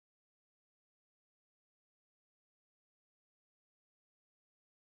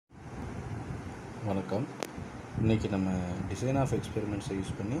வணக்கம். இன்றைக்கி நம்ம டிசைன் ஆஃப் எக்ஸ்பெரிமெண்ட்ஸை யூஸ்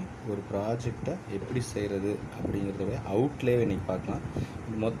பண்ணி ஒரு ப்ராஜெக்டை எப்படி செய்கிறது அப்படிங்கிறதோட அவுட்லேயே இன்றைக்கி பார்க்கலாம்.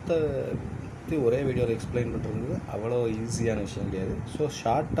 மொத்த ஒரே வீடியோவில் எக்ஸ்பிளைன் பண்ணுறது அவ்வளோ ஈஸியான விஷயம் கிடையாது. ஸோ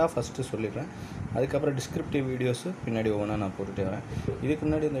ஷார்ட்டாக ஃபஸ்ட்டு சொல்லிடுறேன், அதுக்கப்புறம் டிஸ்கிரிப்டிவ் வீடியோஸு பின்னாடி ஒவ்வொன்றா நான் போட்டுகிட்டே வரேன். இதுக்கு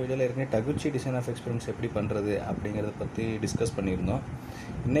முன்னாடி இந்த வீடியோவில் ஏற்கனவே டகுச்சி டிசைன் ஆஃப் எக்ஸ்பெரிமெண்ட்ஸ் எப்படி பண்ணுறது அப்படிங்கிறத பற்றி டிஸ்கஸ் பண்ணியிருந்தோம்.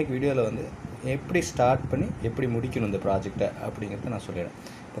 இன்றைக்கி வீடியோவில் வந்து எப்படி ஸ்டார்ட் பண்ணி எப்படி முடிக்கணும் இந்த ப்ராஜெக்டை அப்படிங்கிறத நான் சொல்லிடுறேன்.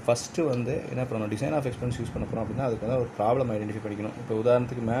 இப்போ ஃபஸ்ட்டு வந்து என்ன பண்ணணும், டிசைன் ஆஃப் எக்ஸ்பெரிமெண்ட்ஸ் யூஸ் பண்ண போகிறோம் அப்படின்னா அதுக்கு வந்து ஒரு ப்ராப்ளம் ஐடென்டிஃபை பண்ணிக்கணும். இப்போ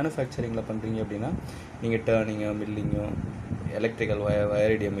உதாரணத்துக்கு மேனுஃபேக்சரிங்கில் பண்ணுறீங்க அப்படின்னா நீங்கள் டர்னிங்கோ மில்லிங்கோ எலக்ட்ரிக்கல்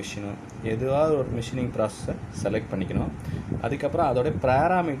வயரிடியம் மிஷினோ எதுவாக ஒரு மிஷினிங் ப்ராசஸை செலக்ட் பண்ணிக்கணும். அதுக்கப்புறம் அதோடைய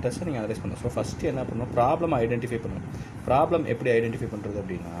பேராமீட்டர்ஸை நீங்கள் அனலைஸ் பண்ணணும். ஸோ ஃபஸ்ட்டு என்ன பண்ணணும், ப்ராப்ளம் ஐடென்டிஃபை பண்ணணும். ப்ராப்ளம் எப்படி ஐடென்டிஃபை பண்ணுறது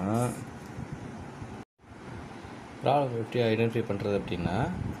அப்படின்னா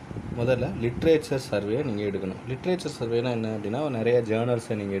முதல்ல லிட்ரேச்சர் சர்வே நீங்கள் எடுக்கணும். லிட்ரேச்சர் சர்வேனா என்ன அப்படின்னா நிறைய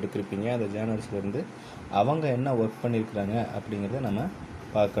ஜேர்னல்ஸை நீங்கள் எடுத்திருப்பீங்க. அந்த ஜேர்னல்ஸ்லேருந்து அவங்க என்ன ஒர்க் பண்ணியிருக்கிறாங்க அப்படிங்கிறத நம்ம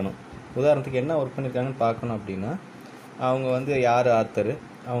பார்க்கணும். உதாரணத்துக்கு என்ன ஒர்க் பண்ணியிருக்காங்கன்னு பார்க்கணும் அப்படின்னா அவங்க வந்து யார் ஆத்தர்,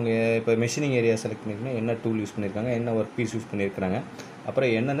 அவங்க இப்போ மெஷினிங் ஏரியா செலக்ட் பண்ணியிருக்காங்க, என்ன டூல் யூஸ் பண்ணியிருக்காங்க, என்ன ஒர்க் பீஸ் யூஸ் பண்ணியிருக்கிறாங்க,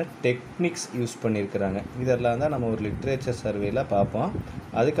 அப்புறம் என்னென்ன டெக்னிக்ஸ் யூஸ் பண்ணியிருக்கிறாங்க, இதெல்லாம் தான் நம்ம ஒரு லிட்ரேச்சர் சர்வேயில் பார்ப்போம்.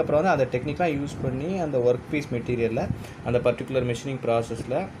 அதுக்கப்புறம் வந்து அந்த டெக்னிக்லாம் யூஸ் பண்ணி அந்த ஒர்க் பீஸ் மெட்டீரியலில் அந்த பர்டிகுலர் மெஷினிங்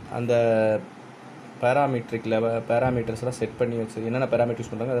ப்ராசஸில் அந்த பேராமீட்டர்ஸ்லாம் செட் பண்ணி வச்சு என்னென்ன பேராமீட்டர்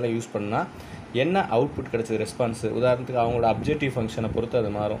யூஸ் பண்ணுறாங்க அதெல்லாம் யூஸ் பண்ணால் என்ன அவுட்புட் கிடச்சது ரெஸ்பான்ஸு. உதாரணத்துக்கு அவங்களோட அப்ஜெக்டிவ் ஃபங்க்ஷனை பொறுத்து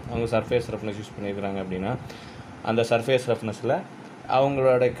அது மாறும். அவங்க சர்ஃபேஸ் ரஃப்னஸ் யூஸ் பண்ணியிருக்கிறாங்க அப்படின்னா அந்த சர்ஃபேஸ் ரஃப்னஸில்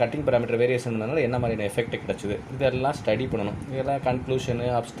அவங்களோட கட்டிங் பேராமீட்டர் வேரியேஷன் பண்ணனால என்ன மாதிரியான எஃபெக்ட் கிடச்சிது இதெல்லாம் ஸ்டடி பண்ணணும். இதெல்லாம் கன்க்ளூஷனு,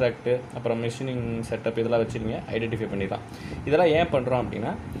 அப்ஸ்ட்ராக்ட்டு, அப்புறம் மிஷினிங் செட்டப் இதெல்லாம் வச்சு நீங்கள் ஐடென்டிஃபை பண்ணிடலாம். இதெல்லாம் ஏன் பண்ணுறோம்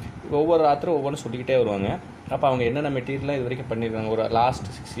அப்படின்னா ஒவ்வொரு ஆத்தரும் ஒவ்வொன்றும் சொல்லிக்கிட்டே வருவாங்க. அப்போ அவங்க என்னென்ன மெட்டீரியல்லாம் இது வரைக்கும் பண்ணியிருக்காங்க, ஒரு லாஸ்ட்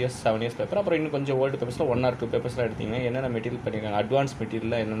 6 years 7 years பேப்பர், அப்புறம் இன்னும் கொஞ்சம் ஓல்டு பேப்பர்ஸில் 1 or 2 பேப்பர்ஸ்லாம் எடுத்திங்கன்னா என்னென்ன மெட்டீரியல் பண்ணியிருக்காங்க, அட்வான்ஸ்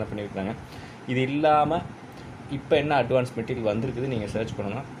மெட்டீரியலில் என்னென்ன பண்ணியிருக்காங்க, இது இல்லாமல் இப்போ என்ன அட்வான்ஸ் மெட்டீரியல் வந்திருக்குது நீங்கள் சர்ச்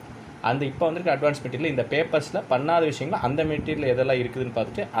பண்ணணும். அந்த இப்போ வந்திருக்க அட்வான்ஸ் மெட்டீரியல் இந்த பேப்பர்ஸில் பண்ணாத விஷயங்கள் அந்த மெட்டீரியல் எதெல்லாம் இருக்குதுன்னு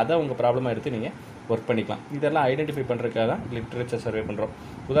பார்த்துட்டு அதை உங்கள் ப்ராப்ளமாக எடுத்து நீங்கள் ஒர்க் பண்ணிக்கலாம். இதெல்லாம் ஐடென்டிஃபை பண்ணுறதுக்காக தான் லிட்ரேச்சர் சர்வே பண்ணுறோம்.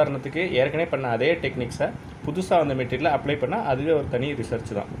 உதாரணத்துக்கு ஏற்கனவே பண்ண அதே டெக்னிக்ஸை புதுசாக அந்த மெட்டீரியலை அப்ளை பண்ணால் அதுவே ஒரு தனி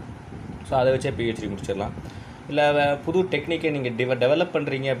ரிசர்ச் தான். ஸோ அதை வச்சே PhD முடிச்சிடலாம். இல்லை புது டெக்னிக்கை நீங்கள் டெவலப்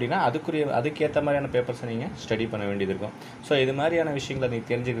பண்ணுறீங்க அப்படின்னா அதுக்கேற்ற மாதிரியான பேப்பர்ஸை நீங்கள் ஸ்டடி பண்ண வேண்டியது இருக்கும். ஸோ இது மாதிரியான விஷயங்களை நீங்கள்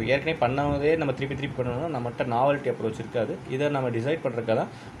தெரிஞ்சுக்கிறது ஏற்கனவே பண்ணதே நம்ம திருப்பி பண்ணணும்னா நம்மகிட்ட நாவல்ட்டி அப்ரோச் இருக்காது. இதை நம்ம டிசைட் பண்ணுறதுக்காக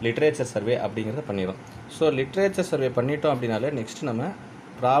தான் லிட்ரேச்சர் சர்வே அப்படிங்கிறத பண்ணிடும். ஸோ லிட்ரேச்சர் சர்வே பண்ணிட்டோம் அப்படின்னாலே நெக்ஸ்ட் நம்ம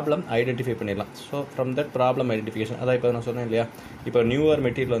ப்ராப்ளம் ஐடென்டிஃபை பண்ணிடலாம். So from that problem identification, அதான் இப்போ நான் சொன்னேன் இல்லையா, இப்போ நியூவர்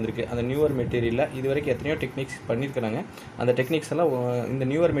மெட்டீரியல் வந்திருக்கு. அந்த நியூவர் மெட்டீரியலில் இது வரைக்கும் எத்தனையோ டெக்னிக்ஸ் பண்ணியிருக்கிறாங்க. அந்த டெக்னிக்ஸ் எல்லாம் இந்த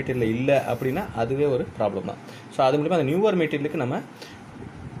நியூவர் மெட்டீரியலில் இல்லை அப்படின்னா அதுவே ஒரு ப்ராப்ளம் தான். ஸோ அது மூலிமா அந்த நியூவர் மெட்டீரியலுக்கு நம்ம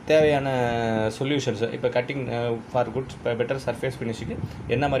தேவையான சொல்யூஷன்ஸ், இப்போ cutting for good better surface ஃபினிஷுக்கு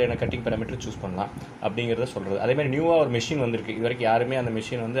என்ன மாதிரியான கட்டிங் பேராமீட்டர் சூஸ் பண்ணலாம் அப்படிங்கிறத சொல்கிறது. அதேமாதிரி நியூவாக ஒரு மிஷின் வந்திருக்கு, இது வரைக்கும் யாருமே அந்த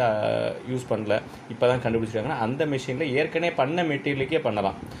மிஷின் வந்து யூஸ் பண்ணல, இப்போ தான் கண்டுபிடிச்சிருக்காங்கன்னா அந்த மிஷினில் ஏற்கனவே பண்ண மெட்டீரியலுக்கே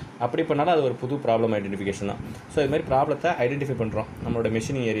பண்ணலாம். அப்படி பண்ணாலும் அது ஒரு புது ப்ராப்ளம் ஐடென்டிஃபிகேஷன் தான். ஸோ இதுமாதிரி ப்ராப்ளத்தை ஐடென்டிஃபை பண்ணுறோம், நம்மளோட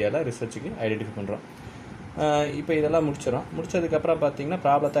மிஷினிங் ஏரியாவில் ரிசர்ச்சுக்கு ஐடென்டிஃபை பண்ணுறோம். இப்போ இதெல்லாம் முடிச்சதுக்கப்புறம் பார்த்தீங்கன்னா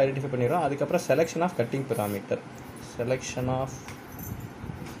ப்ராப்ளத்தை ஐடென்டிஃபை பண்ணிடுறோம். அதுக்கப்புறம் selection of cutting parameter, selection of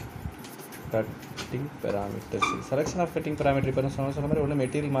cutting parameters. Selection of cutting parameter இப்போ சொன்ன மாதிரி ஒன்று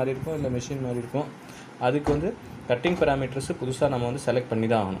மெட்டீரியல் மாதிரி இருக்கும், இல்லை மிஷின் மாதிரி இருக்கும். அதுக்கு வந்து கட்டிங் பேராமீட்டர்ஸ் புதுசாக நம்ம வந்து செலக்ட் பண்ணி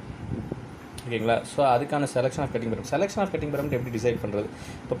தான் ஆகணும். ஓகேங்களா? ஸோ அதுக்கான selection of cutting parameter. Selection of cutting parameter எப்படி டிசைட் பண்ணுறது?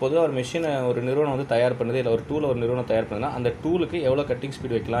 இப்போ பொதுவாக ஒரு மிஷினை ஒரு நிறுவனம் வந்து தயார் பண்ணுது, இல்லை ஒரு டூலை ஒரு நிறுவனம் தயார் பண்ணுதுன்னா அந்த டூலுக்கு எவ்வளோ கட்டிங்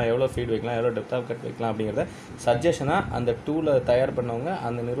ஸ்பீட் வைக்கலாம், எவ்வளோ ஃபீட் வைக்கலாம், எவ்வளோ டெப்த் ஆஃப் கட் வைக்கலாம் அப்படிங்கிறத சஜஷனாக அந்த டூலை தயார் பண்ணவங்க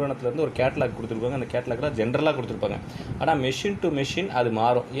அந்த நிறுவனத்துலேருந்து ஒரு கேட்லாக் கொடுத்துருப்பாங்க. அந்த கேட்லாக்லாம் ஜென்ரலாக கொடுத்துருப்பாங்க. ஆனால் மெஷின் டு மெஷின் அது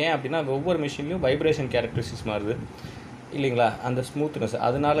மாறும். ஏன் அப்படின்னா ஒவ்வொரு மிஷின்லையும் வைப்ரேஷன் கேரக்டரிஸ்டிக்ஸ் மாறுது இல்லைங்களா, அந்த ஸ்மூத்னஸ்,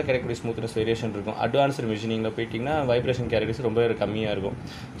 அதனால கிடைக்கக்கூடிய ஸ்மூத்னஸ் வேரியேஷன் இருக்கும். அட்வான்ஸ்டு மிஷினிங்கில் போயிட்டிங்கன்னா வைப்ரேஷன் கேரக்டரிஸ்டிக்ஸ் ரொம்ப கம்மியாக இருக்கும்.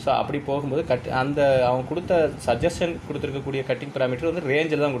 ஸோ அப்படி போகும்போது அந்த அவங்க கொடுத்த சஜஷன் கொடுத்துருக்கக்கூடிய கட்டிங் பேராமீட்டர் வந்து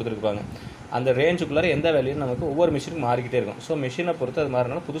ரேஞ்சில் தான் கொடுத்துருப்பாங்க. அந்த ரேஞ்சுக்குள்ளார எந்த வேலையும் நமக்கு ஒவ்வொரு மிஷினுக்கும் மாறிக்கிட்டே இருக்கும். ஸோ மிஷினை பொறுத்து அது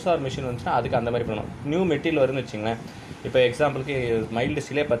மாறினாலும் புதுசாக ஒரு மிஷின் வந்துச்சுன்னா அதுக்கு அந்த மாதிரி பண்ணணும். நியூ மெட்டீரியல் வரும்னு வச்சுங்களேன். இப்போ எக்ஸாம்பிளுக்கு மைல்டு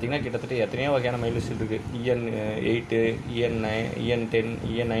ஸ்டீலே பார்த்தீங்கன்னா கிட்டத்தட்ட எத்தனையோ வகையான மைல்டு ஸ்டீல் இருக்குது. EN8, EN9, EN10,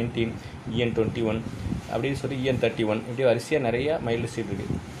 EN19, EN21 அப்படின்னு சொல்லி EN31 இப்படி வரிசையாக நிறைய மைல்டு ஸ்டீல்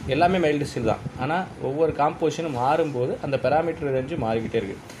இருக்குது. எல்லாமே மைல்டு ஸ்டீல் தான். ஆனால் ஒவ்வொரு காம்போசிஷனும் மாறும்போது அந்த பேராமீட்டர் ரேஞ்சு மாறிக்கிட்டே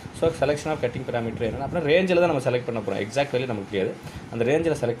இருக்குது. So selection of cutting parameter என்னென்னா அப்படின்னா ரேஞ்சில் தான் நம்ம செலக்ட் பண்ண போகிறோம். எக்ஸாக்ட் வேல்யூ நமக்கு தெரியாது, அந்த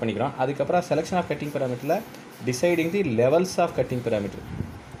ரேஞ்சில் செலக்ட் பண்ணிக்கிறோம். அதுக்கப்புறம் selection of cutting பேராமீட்டரில் deciding the levels of cutting parameter,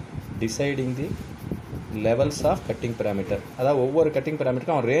 deciding the levels of cutting parameter. அதாவது ஒவ்வொரு கட்டிங்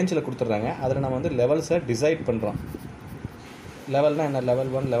பேராமீட்டருக்கும் அவன் ரேஞ்சில் கொடுத்துட்றாங்க, அதில் நம்ம வந்து லெவல்ஸை டிசைட் பண்ணுறோம். லெவல்னால் என்ன, level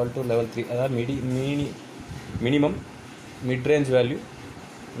 1, level 2, level 3, அதாவது minimum, mid range value,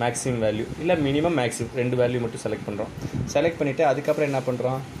 maximum value இல்லை மினிமம் மேக்ஸிமம் 2 வேல்யூ மட்டும் செலக்ட் பண்ணுறோம். செலக்ட் பண்ணிவிட்டு அதுக்கப்புறம் என்ன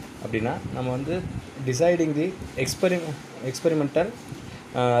பண்ணுறோம் அப்படின்னா நம்ம வந்து டிசைடிங் தி எக்ஸ்பெரிமெண்டல்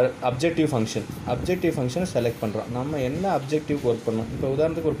அப்ஜெக்டிவ் ஃபங்க்ஷனை செலக்ட் பண்ணுறோம். நம்ம என்ன அப்ஜெக்டிவ் ஒர்க் பண்ணணும். இப்போ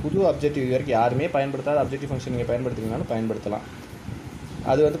உதாரணத்துக்கு ஒரு புது அப்ஜெக்டிவ் வரைக்கும் யாருமே பயன்படுத்தாத அப்ஜெக்டிவ் ஃபங்க்ஷன் நீங்கள் பயன்படுத்திங்கனாலும் பயன்படுத்தலாம்.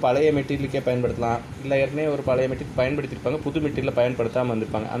 அது வந்து பழைய மெட்டீரியலுக்கே பயன்படுத்தலாம், இல்லை ஏற்கனவே ஒரு பழைய மெட்டீரியல் பயன்படுத்தியிருப்பாங்க, புது மெட்டீரியலில் பயன்படுத்தாமல்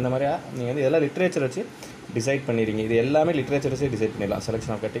வந்திருப்பாங்க. அந்த மாதிரியா நீங்கள் வந்து இதெல்லாம் லிட்ரேச்சர் வச்சு டிசைட் பண்ணிடுறீங்க. இது எல்லாமே லிட்ரேச்சர் வச்சு டிசைட் பண்ணிடலாம்.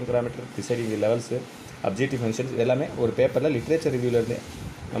 Selection of cutting parameter, deciding the levels, objective functions எல்லாமே ஒரு பேப்பரில் லிட்ரேச்சர் ரிவ்யூலேருந்தே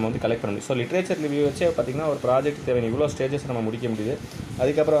நம்ம வந்து கலெக்ட் பண்ண முடியும். ஸோ லிட்ரேச்சர் ரிவ்யூ வச்சு பார்த்திங்கன்னா ஒரு ப்ராஜெக்ட் தேவை இவ்வளோ ஸ்டேஜஸ் நம்ம முடிக்க முடியுது.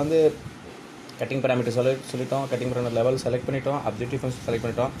 அதுக்கப்புறம் வந்து கட்டிங் பேராமீட்டர் சொல்லிட்டோம், கட்டிங் பேராமீட்டர் லெவல் செலக்ட் பண்ணிட்டோம், அப்ஜெக்டிவ் ஃபங்க்ஷன் செலக்ட்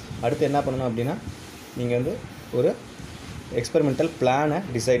பண்ணிட்டோம். அடுத்து என்ன பண்ணணும் அப்படின்னா நீங்கள் வந்து ஒரு எக்ஸ்பெரிமெண்டல் பிளானை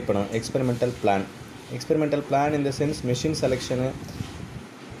டிசைட் பண்ணணும். எக்ஸ்பெரிமெண்டல் பிளான் இந்த சென்ஸ் மெஷின் செலெக்ஷனு,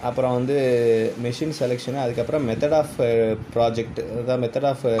 அப்புறம் வந்து மெஷின் செலெக்ஷனு, அதுக்கப்புறம் மெத்தட் ஆஃப் ப்ராஜெக்ட், அதாவது மெத்தட்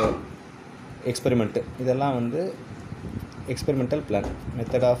ஆஃப் எக்ஸ்பெரிமெண்ட்டு, இதெல்லாம் வந்து experimental plan.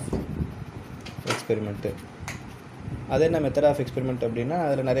 Method of experiment அது என்ன மெத்தட் ஆஃப் எக்ஸ்பெரிமெண்ட் அப்படின்னா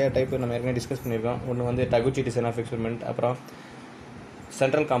அதில் நிறைய டைப் நம்ம ஏற்கனவே டிஸ்கஸ் பண்ணியிருக்கோம். ஒன்று வந்து டகுச்சி டிசைன் ஆஃப் எக்ஸ்பெரிமெண்ட், அப்புறம்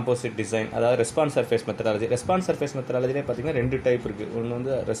சென்ட்ரல் காம்போசிட் டிசைன், அதாவது response surface methodology. Response surface மெத்தடாலஜிலே பார்த்திங்கன்னா 2 டைப் இருக்குது. ஒன்று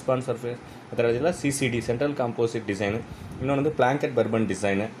வந்து response surface மெத்தடாலஜியில் CCTV central composite design, இன்னொன்று வந்து பிளாங்கெட் பர்பன்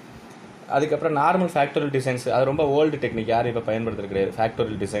டிசைனு. அதுக்கப்புறம் நார்மல் ஃபேக்டோரியல் டிசைன்ஸ், அது ரொம்ப ஓல்டு டெக்னிக், யாரும் இப்போ பயன்படுத்துறது கிடையாது.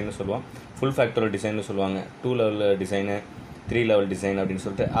 ஃபேக்டோரியல் டிசைன்னு சொல்லுவோம், ஃபுல் ஃபேக்டோரியல் டிசைன்னு சொல்லுவாங்க, 2 லெவல் டிசைனு, 3 லெவல் டிசைன் அப்படின்னு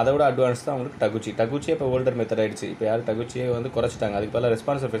சொல்லிட்டு. அதோட அட்வான்ஸ் தான் உங்களுக்கு டகுச்சியே இப்போ ஓல்டர் மெத்தட் ஆகிடுச்சு. இப்போ யாரும் டகுச்சியை வந்து குறைச்சிட்டாங்க. அதுக்கு பதிலாக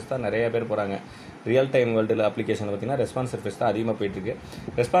ரெஸ்பான்ஸ் சர்ஃபேஸ் தான் நிறைய பேர் போகிறாங்க. ரியல் டைம் வேர்ல்டில் அப்ளிகேஷன் பார்த்திங்கன்னா ரெஸ்பான்ஸ் சர்ஃபேஸ் தான் அதிகமாக போயிட்டுருக்கு.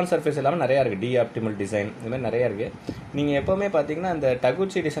 ரெஸ்பான்ஸ் சர்ஃபேஸ் இல்லாமல் நிறையா இருக்குது, ஆப்டிமல் டிசைன், இது மாதிரி நிறையா இருக்குது. நீங்கள் எப்போவுமே பார்த்தீங்கன்னா இந்த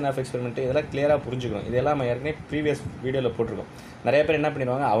டகுச்சி டிசைன் ஆஃப் எக்ஸ்பெரிமெண்ட் இதெல்லாம் கிளியராக புரிஞ்சுக்கணும். இதெல்லாம் நம்ம ஏற்கனவே ப்ரீவியஸ் வீடியோவில் போட்டிருக்கோம். நிறைய பேர் என்ன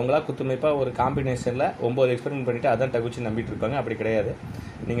பண்ணிடுவாங்க, அவங்களா குத்துமைப்பாக ஒரு காம்பினேஷனில் 9 எக்ஸ்பெரிமெண்ட் பண்ணிவிட்டு அதான் டகுச்சி நம்பிட்டு இருப்பாங்க. அப்படி கிடையாது.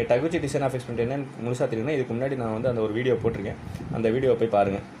 நீங்கள் டகுச்சி டிசைன் ஆஃப் எக்ஸ்பெரிமெண்ட் என்னன்னு முழுசாக தெரியும்னா இதுக்கு முன்னாடி நான் வந்து அந்த ஒரு வீடியோ போட்டிருக்கேன். அந்த வீடியோவை போய்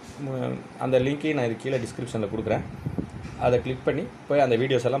பாருங்கள். அந்த லிங்க்கையும் நான் இது கீழே டிஸ்கிரிப்ஷனில் கொடுக்குறேன். அதை கிளிக் பண்ணி போய் அந்த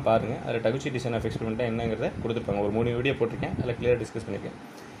வீடியோஸ் எல்லாம் பாருங்கள். அதில் டகுச்சி டிசைன் ஆஃப் எக்ஸ்பெரிமெண்ட்டாக என்னங்கிறத கொடுத்துருப்பாங்க. ஒரு 3 வீடியோ போட்டிருக்கேன், அதில் கிளியராக டிஸ்கஸ் பண்ணியிருக்கேன்.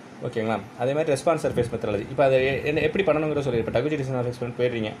 ஓகேங்களா? அதே மாதிரி ரெஸ்பான்ஸ் சர்ஃபேஸ் மெத்தடாலஜி. இப்போ அதை எப்படி பண்ணணுங்கிற சொல்லி இப்போ டகுச்சி டிசைன் ஆஃப் எக்ஸ்பெரிமெண்ட்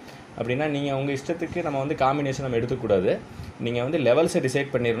போயிடுறீங்க அப்படின்னா நீங்கள் உங்கள் இஷ்டத்துக்கு நம்ம வந்து காம்பினேஷன் நம்ம எடுக்கக்கூடாது. நீங்கள் வந்து லெவல்ஸை டிசைட்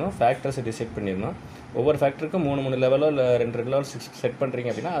பண்ணிடணும், ஃபேக்டர்ஸை டிசைட் பண்ணிடணும். ஒவ்வொரு ஃபேக்டருக்கும் 3 லெவலோ இல்லை 2 லெவல் செட் பண்ணுறீங்க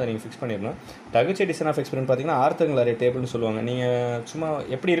அப்படின்னா அதை நீங்கள் ஃபிக்ஸ் பண்ணிடணும். டகுச்சி டிசைன் ஆஃப் எக்ஸ்பெரிமெண்ட் பார்த்தீங்கன்னா ஆர்த்தோகனல் அரே டேபிள்னு சொல்லுவாங்க. நீங்கள் சும்மா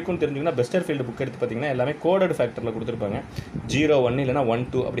எப்படி இருக்குன்னு தெரிஞ்சுங்கன்னா பெஸ்டர்ஃபீல்டு புக் எடுத்து பார்த்தீங்கன்னா எல்லாமே கோடட் ஃபேக்டரில் கொடுத்துருப்பாங்க. 0, 1 இல்லைனா 1,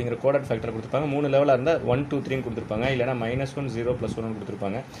 2 அப்படிங்கிற கோடட் ஃபேக்டர் கொடுத்துருப்பாங்க. 3 லெவலாக இருந்தால் 1, 2, 3 கொடுத்துருப்பாங்க. இல்லைனா -1, 0, +1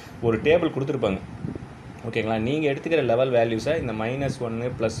 கொடுத்துருப்பாங்க. ஒரு டேபிள் கொடுத்துருப்பாங்க. ஓகேங்களா? நீங்கள் எடுத்துக்கிற லெவல் வேல்யூஸை இந்த -1,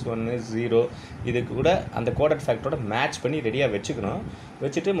 +1, 0 இது கூட அந்த கோடட் ஃபேக்டரோட மேட்ச் பண்ணி ரெடியாக வச்சுக்கணும்.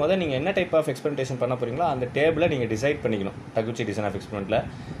 வச்சுட்டு முதல் நீங்கள் என்ன டைப் ஆஃப் எக்ஸ்பெரிமெண்டேஷன் பண்ண போகிறீங்களோ அந்த டேபிளை நீங்கள் டிசைட் பண்ணிக்கணும். டகுச்சி டிசைன் ஆஃப் எக்ஸ்பெரிமெண்ட்டில்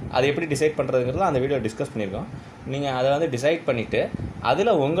அது எப்படி டிசைட் பண்ணுறதுங்கிறது அந்த வீடியோ டிஸ்கஸ் பண்ணியிருக்கோம். நீங்கள் அதை வந்து டிசைட் பண்ணிவிட்டு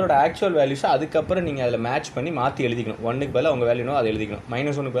அதில் உங்களோட ஆக்சுவல் வேல்யூஸை அதுக்கப்புறம் நீங்கள் அதில் மேட்ச் பண்ணி மாற்றி எழுதிக்கணும். 1க்கு பதிலாக உங்கள் வேல்யூனோ அதை எழுதிக்கணும்,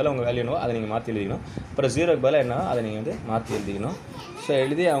 -1க்கு பதிலாக உங்கள் வேல்யூனோ அதை நீங்கள் மாற்றி எழுதிக்கணும், அப்புறம் 0க்கு பதிலாக என்னவோ அதை நீங்கள் வந்து மாற்றி எழுதிக்கணும். ஸோ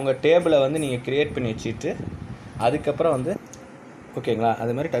எழுதி அவங்க டேபிளை வந்து நீங்கள் க்ரியேட் பண்ணி வச்சுட்டு அதுக்கப்புறம் வந்து ஓகேங்களா,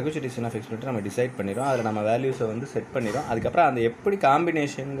 அது மாதிரி டகுச்சி டிசைன் ஆஃப் எக்ஸ்பெரிமெண்ட் நம்ம டிசைட் பண்ணிடுறோம். அதில் நம்ம வேல்யூஸை வந்து செட் பண்ணிடுறோம். அதுக்கப்புறம் அந்த எப்படி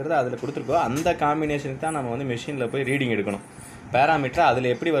காம்பினேஷனுங்கிறது அதில் கொடுத்துருக்கோ அந்த காம்பினேஷனுக்கு தான் நம்ம வந்து மிஷினில் போய் ரீடிங் எடுக்கணும். பேராமீட்டர்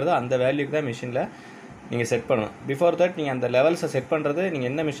அதில் எப்படி வருதோ அந்த வேல்யூக்கு தான் மிஷினில் நீங்கள் செட் பண்ணணும். பிஃபோர் தட் நீங்கள் அந்த லெவல்ஸை செட் பண்ணுறது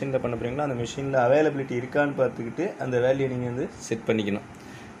நீங்கள் என்ன மிஷினில் பண்ண போகிறீங்களோ அந்த மிஷினில் அவைலபிலிட்டி இருக்கான்னு பார்த்துக்கிட்டு அந்த வேல்யூ நீங்கள் வந்து செட் பண்ணிக்கணும்.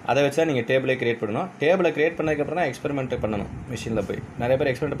 அதை வச்சா நீங்கள் டேபிளை க்ரியேட் பண்ணணும். டேபிளை க்ரியேட் பண்ணதுக்கப்புறம் தான் எக்ஸ்பெரிமெண்ட் பண்ணணும். மிஷினில் போய் நிறைய பேர்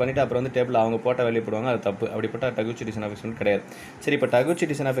எக்ஸ்பெரிமெண்ட் பண்ணிவிட்டு அப்புறம் வந்து டேபிள் அவங்க போட்ட வேல்யூ போடுவாங்க. அது தப்பு. அப்படிப்பட்ட டகுச்சி டிசைன் ஆஃப் எக்ஸ்பெரிமெண்ட் கிடையாது. சரி, இப்போ டகுச்சி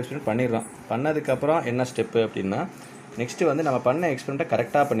டிசைன் ஆஃப் எக்ஸ்பெரிமெண்ட் பண்ணிடுறோம். பண்ணதுக்கப்புறம் என்ன ஸ்டெப்பு அப்படின்னா நெக்ஸ்ட்டு வந்து நம்ம பண்ண எக்ஸ்பெரிமெண்ட்டை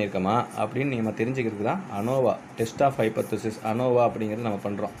கரெக்டாக பண்ணியிருக்கோமா அப்படின்னு நம்ம தெரிஞ்சுக்கிறதுக்கு தான் ANOVA test of hypothesis ANOVA அப்படிங்கிறது நம்ம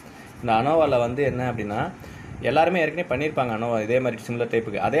பண்ணுறோம். இந்த அனோவாவில் வந்து என்ன அப்படின்னா எல்லாருமே ஏற்கனவே பண்ணியிருப்பாங்க அனோவா இதே மாதிரி சிமிலர்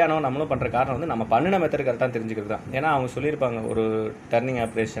டைப்புக்கு. அதே அனோவா நம்மளும் பண்ணுற காரணம் வந்து நம்ம பண்ணின மெத்தட் கரெக்டாக தெரிஞ்சுக்கிறது தான். ஏன்னா அவங்க சொல்லியிருப்பாங்க ஒரு டர்னிங்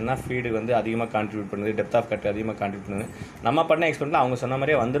ஆப்ரேஷன்னா ஃபீடு வந்து அதிகமாக கான்ட்ரிபியூட் பண்ணுது, டெப்த் ஆஃப் கட் அதிகமாக கான்ட்ரிபியூட் பண்ணுது. நம்ம பண்ண எக்ஸ்பெரிமெண்ட்டில் அவங்க சொன்ன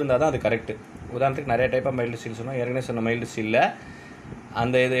மாதிரியே வந்திருந்தால் தான் அது கரெக்ட். உதாரணத்துக்கு நிறைய டைப் ஆஃப் மைல்டு ஸ்டீல் சொன்னோம். ஏற்கனவே சொன்ன மைல்டு ஸ்டீலில்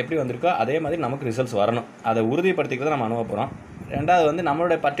அந்த இது எப்படி வந்திருக்கோ அதே மாதிரி நமக்கு ரிசல்ட்ஸ் வரணும். அதை உறுதிப்படுத்திக்கிறத நம்ம அனுபவ போகிறோம். ரெண்டாவது வந்து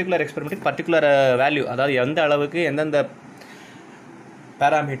நம்மளோட பர்டிகுலர் எக்ஸ்பெரிமெண்ட்டுக்கு பர்டிகுலர் வேல்யூ, அதாவது எந்த அளவுக்கு எந்தெந்த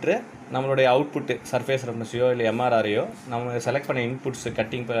பேராமீட்ரு நம்மளுடைய அவுட்புட்டு சர்ஃபேஸ் ரஃப்னஸையோ இல்லை எம்ஆர்ஆரையோ நம்ம செலக்ட் பண்ண inputs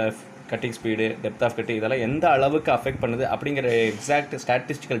cutting speed, depth of கட்டு இதெல்லாம் எந்த அளவுக்கு அஃபெக்ட் பண்ணுது அப்படிங்கிற எக்ஸாக்ட்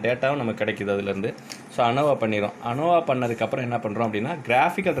ஸ்டாட்டிஸ்டிக்கல் டேட்டாவும் நமக்கு கிடைக்கிது அதுலேருந்து. ஸோ அனோவா பண்ணிடுறோம். அனோவா பண்ணதுக்கப்புறம் என்ன பண்ணுறோம் அப்படின்னா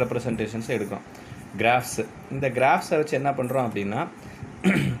கிராஃபிக்கல் ரெப்ரசன்டேஷன்ஸை எடுக்கிறோம். கிராஃப்ஸு, இந்த கிராஃப்ஸை வச்சு என்ன பண்ணுறோம் அப்படின்னா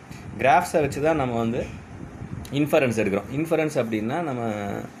கிராஃப்ஸை வச்சு தான் நம்ம வந்து இன்ஃபரன்ஸ் எடுக்கிறோம். இன்ஃபரன்ஸ் அப்படின்னா நம்ம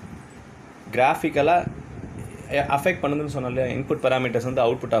கிராஃபிக்கலாக அஃபெக்ட் பண்ணுதுன்னு சொன்னோம் இல்லையா, இன்புட் பேராமீட்டர்ஸ் வந்து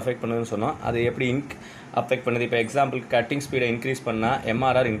அவுட்புட் அஃபெக்ட் பண்ணுதுன்னு சொன்னோம். அது எப்படி அஃபெக்ட் பண்ணுது? இப்போ எக்ஸாம்பிள் கட்டிங் ஸ்பீடை இன்க்ரீஸ் பண்ணால்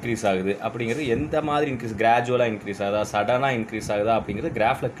எம்ஆர்ஆர் இன்க்ரீஸ் ஆகுது அப்படிங்கிறது எந்த மாதிரி இன்க்ரீஸ், கிராஜுவலாக இன்க்ரீஸ் ஆகுதா, சடனாக இன்க்ரீஸ் ஆகுதா அப்படிங்கிறது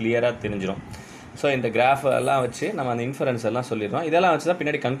கிராஃபில் கிளியராக தெரிஞ்சிடும். ஸோ இந்த கிராஃப் எல்லாம் வச்சு நம்ம அந்த இன்ஃபரன்ஸ் எல்லாம் சொல்லிடுறோம். இதெல்லாம் வச்சு தான்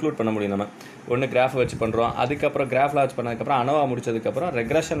பின்னாடி கன்க்ளூட் பண்ண முடியும். நம்ம ஒன்று கிராஃப் வச்சு பண்ணுறோம், அதுக்கப்புறம் கிராஃபில் வச்சு பண்ணதுக்கப்புறம் அனோவா முடிச்சதுக்கப்புறம்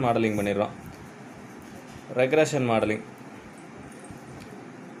ரெக்ரெஷன் மாடலிங் பண்ணிடுறோம். ரெக்ரெஷன்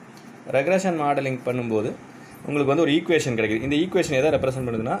மாடலிங் பண்ணும்போது உங்களுக்கு வந்து ஒரு ஈக்குவேஷன் கிடைக்குது. இந்த ஈக்குவேஷன் எதை ரெப்ரசென்ட்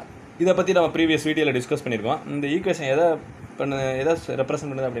பண்ணுதுன்னா, இதை பற்றி நம்ம ப்ரீவியஸ் வீடியோவில் டிஸ்கஸ் பண்ணியிருக்கோம். இந்த ஈக்குவேஷன் எதை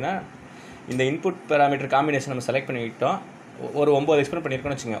ரெப்ரசென்ட் பண்ணுது அப்படின்னா, இந்த இன்புட் பேராமீட்டர் காம்பினேஷன் நம்ம செலக்ட் பண்ணிக்கிட்டோம். ஒரு 9 எக்ஸ்பெரிமெண்ட்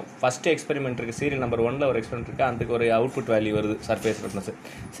பண்ணியிருக்கோம்னு வச்சுக்கோங்க. ஃபஸ்ட்டு எக்ஸ்பெரிமெண்ட் இருக்குது, சீரியல் நம்பர் 1ல் ஒரு எக்ஸ்பெரிமெண்ட் இருக்குது, அதுக்கு ஒரு அவுட்புட் வேல்யூ வருது சர்ஃபேஸ் ரஃப்னஸ்.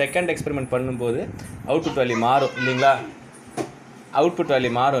 செகண்ட் எக்ஸ்பெரிமெண்ட் பண்ணும்போது அவுட்புட் வேல்யூ மாறும்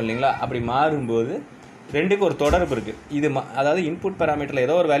இல்லைங்களா, அப்படி மாறும்போது ரெண்டுக்கும் ஒரு தொடர்பு இருக்குது. இது அதாவது இன்புட் பேராமீட்டரில்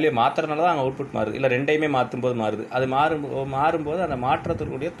ஏதோ ஒரு வேல்யூ மாற்றுறதுனால தான் அங்கே அவுட்புட் மாறுது, இல்லை ரெண்டையுமே மாற்றும்போது மாறுது. அது மாறும்போது அந்த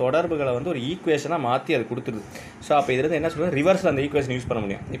மாற்றத்திற்குரிய தொடர்புகளை வந்து ஒரு ஈக்குவேஷனாக மாற்றி அது கொடுத்துருது. ஸோ அப்போ இதில் என்ன சொல்லுங்கள், ரிவர்ஸில் அந்த ஈக்குவேஷன் யூஸ் பண்ண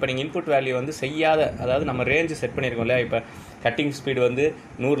முடியும். இப்போ நீங்கள் இன்புட் வேல்யூ வந்து செய்யாத, அதாவது நம்ம ரேஞ்சு செட் பண்ணியிருக்கோம் இல்லையா, இப்போ கட்டிங் ஸ்பீடு வந்து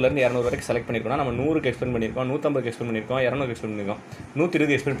 100லேருந்து 200 வரைக்கும் செலக்ட் பண்ணியிருக்கோம்னா நம்ம 100க்கு எக்ஸ்பெரிமெண்ட் பண்ணியிருக்கோம், 150க்கு எக்ஸ்பெரிமெண்ட் பண்ணியிருக்கோம், 200க்கு எக்ஸ்பெரிமெண்ட் பண்ணியிருக்கோம்,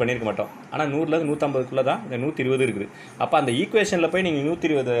 120 எக்ஸ்பெரிமெண்ட் பண்ணியிருக்க மாட்டோம். ஆனால் 100லேருந்து 150க்குள்ளே தான் இந்த 120 இருக்குது. அப்போ அந்த ஈக்குவேஷனில் போய் நீங்கள்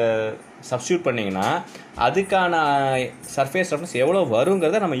 120 சப்ஸ்டியூட் பண்ணிங்கன்னா அதுக்கான சர்ஃபேஸ் ரஃப்னஸ் எவ்வளோ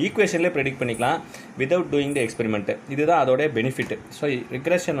வருங்கிறத நம்ம ஈக்குவேஷன்லேயே ப்ரெடிக்ட் பண்ணிக்கலாம் வித்தவுட் டூயிங் த எக்ஸ்பெரிமெண்ட்டு. இதுதான் அதோடைய பெனிஃபிட்டு. ஸோ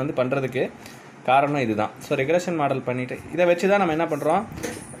ரிக்ரெஷன் வந்து பண்ணுறதுக்கு காரணம் இதுதான். ஸோ ரிக்ரெஷன் மாடல் பண்ணிவிட்டு இதை வச்சு தான் நம்ம என்ன பண்ணுறோம்,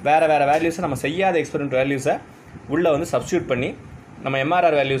 வேறு வேல்யூஸை, நம்ம செய்யாத எக்ஸ்பெரிமெண்ட் வேல்யூஸை உள்ளே வந்து சப்ஸ்டியூட் பண்ணி நம்ம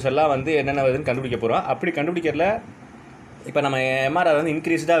எம்ஆர்ஆர் வேல்யூஸ் எல்லாம் வந்து என்னென்ன வருதுன்னு கண்டுபிடிக்க போகிறோம். அப்படி கண்டுபிடிக்கிறதுல இப்போ நம்ம எம்ஆர்ஆர் வந்து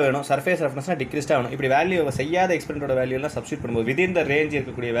இன்க்ரீஸ்டாக வேணும், சர்ஃபேஸ் ரஃப்னஸ்னால் டிக்ரீஸ்டாக வேணும். இப்படி வேல்யூ செய்யாத எக்ஸ்பெரிமெண்ட்டோட வேல்யூலாம் சப்ஸ்டியூட் பண்ணும்போது விதின் த ரேஞ்ச்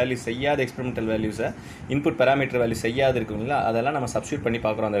இருக்கக்கூடிய வேல்யூ, செய்யாத எக்ஸ்பெரிமெண்டல் வேல்யூஸை இன்புட் பேராமீட்டர் வேல்யூ செய்யாது இருக்குங்களா, அதெல்லாம் நம்ம சப்ஸ்டியூட் பண்ணி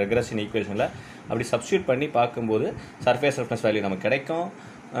பார்க்குறோம் அந்த ரெக்ரெஷன் ஈக்குவேஷனில். அப்படி சப்ஸ்டியூட் பண்ணி பார்க்கும்போது சர்ஃபேஸ் ரஃப்னஸ் வேல்யூ நமக்கு கிடைக்கும்.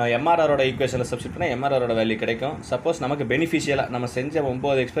 எம்ஆர்ஆரோட ஈக்குவேஷனில் சப்ஸ்டியூட் பண்ணால் எம்ஆர்ஆரோட வேல்யூ கிடைக்கும். சப்போஸ் நமக்கு பெனிஃபிஷியலாக நம்ம செஞ்ச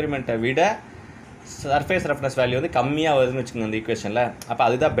 9 எக்ஸ்பெரிமெண்ட்டை விட சர்ஃபேஸ் ரஃப்னஸ் வேல்யூ வந்து கம்மியாக வருதுன்னு வச்சுக்கோங்க அந்த ஈக்குவேஷனில், அப்போ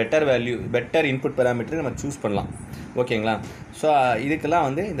அதுதான் பெட்டர் இன்புட் பேராமீட்டர் நம்ம சூஸ் பண்ணலாம். ஓகேங்களா? ஸோ இதுக்கெல்லாம்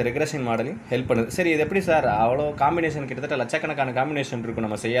வந்து இந்த ரெக்ரெஷன் மாடலிங் ஹெல்ப் பண்ணுது. சரி, இது எப்படி சார் அவ்வளோ காம்பினேஷன், கிட்டத்தட்ட லட்சக்கணக்கான காம்பினேஷன் இருக்கும்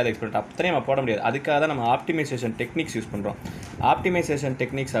நம்ம செய்யாத எக்ஸ்பெரிமெண்ட், அத்தனையும் நம்ம போட முடியாது. அதுக்காக தான் நம்ம ஆப்டிமைசேஷன் டெக்னிக்ஸ் யூஸ் பண்ணுறோம். ஆப்டிமைசேஷன்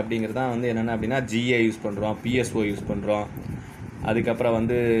டெக்னிக்ஸ் அப்படிங்கிறது தான் வந்து என்னென்ன அப்படின்னா, GA யூஸ் பண்ணுறோம், PSO யூஸ் பண்ணுறோம், அதுக்கப்புறம்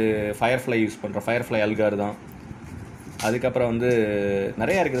வந்து ஃபயர்ஃப்ளை யூஸ் பண்ணுறோம், ஃபயர்ஃப்ளை அல்காரிதம், அதுக்கப்புறம் வந்து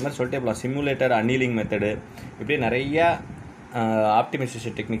நிறையா இருக்குது. மாதிரி சொல்லிட்டே போகலாம். சிமுலேட்டர் அனீலிங் மெத்தடு, இப்படி நிறையா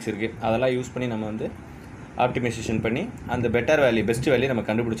ஆப்டிமைசேஷன் டெக்னிக்ஸ் இருக்குது. அதெல்லாம் யூஸ் பண்ணி நம்ம வந்து ஆப்டிமைசேஷன் பண்ணி அந்த பெட்டர் வேல்யூ, பெஸ்ட் வேல்யூ நம்ம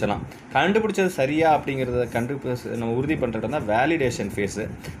கண்டுபிடிச்சலாம். கண்டுபிடிச்சது சரியா அப்படிங்கிறத நம்ம உறுதி பண்ணுறது தான் வேலிடேஷன் ஃபேஸு.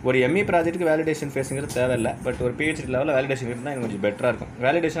 ஒரு ME ப்ராஜெக்ட்டுக்கு வேலிடேஷன் ஃபேஸுங்கிறது தேவையில்லை, பட் ஒரு PhD லெவலில் வேலிடேஷன் இருந்தால் எனக்கு கொஞ்சம் பெட்டராக இருக்கும்.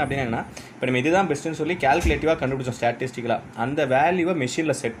 வேலிடேஷன் அப்படின்னா என்ன, இப்போ நம்ம இதுதான் பெஸ்ட்டுன்னு சொல்லி கேல்குலேட்டிவாக கண்டுபிடிச்சோம் ஸ்டாட்டிஸ்டிக்கலாக, அந்த வேல்யூவை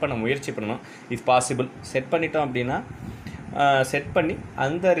மெஷினில் செட் பண்ண முயற்சி பண்ணணும். இஃப் பாசிபிள் செட் பண்ணிட்டோம் அப்படின்னா, செட் பண்ணி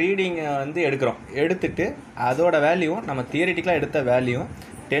அந்த ரீடிங்கை வந்து எடுத்துட்டு அதோட வேல்யூவும் நம்ம தியரிட்டிக்கலாக எடுத்த வேல்யூவும்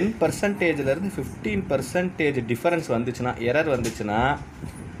 10%லேருந்து 15% டிஃபரன்ஸ் வந்துச்சுன்னா, எரர் வந்துச்சுன்னா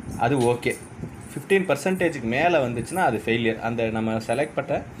அது ஓகே. 15%க்கு மேலே வந்துச்சுன்னா அது ஃபெயிலியர். அந்த நம்ம செலக்ட்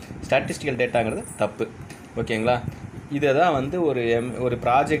பண்ண ஸ்டாட்டிஸ்டிக்கல் டேட்டாங்கிறது தப்பு. ஓகேங்களா? இதை தான் வந்து ஒரு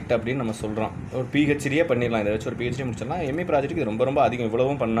ப்ராஜெக்ட் அப்படின்னு நம்ம சொல்கிறோம். ஒரு PhD பண்ணிடலாம், இதை வச்சு ஒரு PhD முடிச்சிடலாம். ME ப்ராஜெக்ட்டுக்கு இது ரொம்ப ரொம்ப அதிகம்,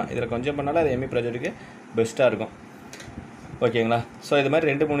 இவ்வளவும் பண்ணலாம். இதில் கொஞ்சம் பண்ணாலும் அது ME ப்ராஜெக்ட்டுக்கு பெஸ்ட்டாக இருக்கும். ஓகேங்களா? ஸோ இது மாதிரி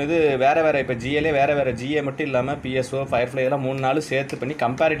 2-3 இது வேறு இப்போ GAலே வேறு GA மட்டும் இல்லாமல் PSO, ஃபயர்ஃப்ளை இதெல்லாம் 3-4 சேர்த்து பண்ணி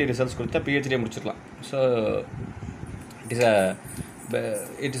கம்பேரிட்டிவ் ரிசல்ட்ஸ் கொடுத்தா PhD முடிச்சிடலாம். So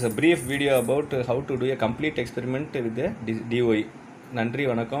it is a brief video about how to do a complete experiment with the DOE. நன்றி,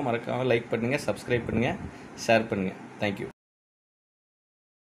 வணக்கம். மறக்காமல் லைக் பண்ணுங்கள், சப்ஸ்கிரைப் பண்ணுங்கள், ஷேர் பண்ணுங்கள். தேங்க்யூ.